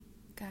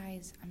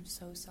guys, I'm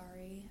so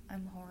sorry.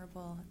 I'm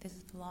horrible. This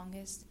is the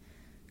longest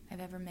I've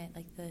ever missed,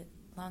 like the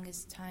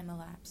longest time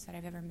elapsed that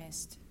I've ever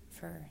missed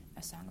for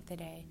a song of the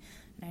day.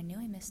 And I knew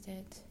I missed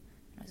it,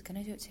 and I was going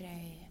to do it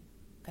today,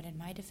 but in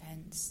my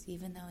defense,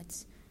 even though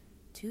it's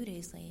 2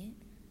 days late,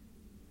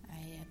 I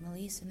am at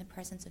least in the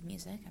presence of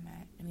music. I'm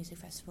at a music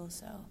festival,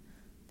 so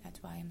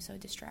that's why I'm so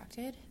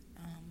distracted.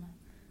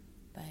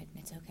 But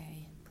it's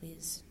okay.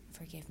 Please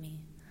forgive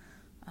me.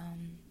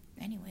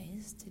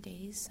 Anyways,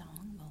 today's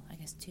song, well, I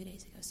guess 2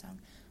 days ago's song,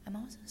 I'm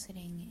also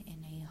sitting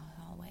in a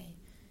hallway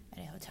at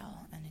a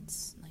hotel, and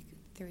it's like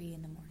 3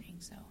 in the morning,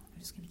 so I'm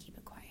just going to keep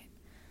it quiet.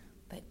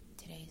 But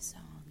today's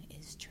song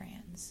is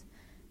Tranz,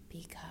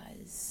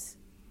 because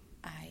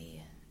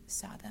I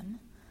saw them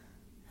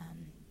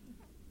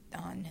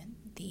on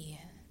the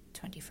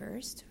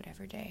 21st,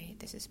 whatever day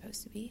this is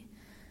supposed to be.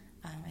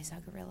 I saw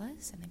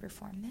Gorillaz, and they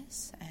performed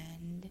this,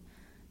 and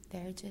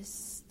they're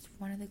just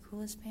one of the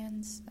coolest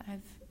bands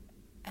I've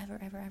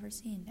ever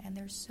seen, and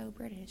they're so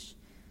British,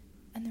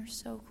 and they're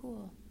so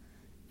cool,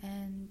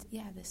 and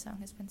yeah, this song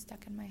has been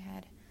stuck in my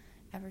head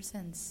ever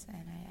since,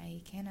 and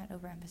I cannot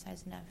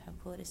overemphasize enough how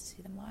cool it is to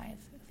see them live.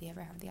 If you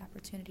ever have the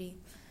opportunity,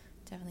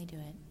 definitely do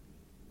it.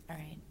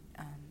 Alright,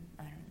 I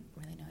don't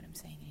really know what I'm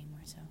saying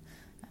anymore, so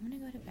I'm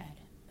gonna go to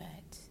bed,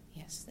 but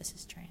yes, this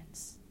is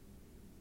Tranz.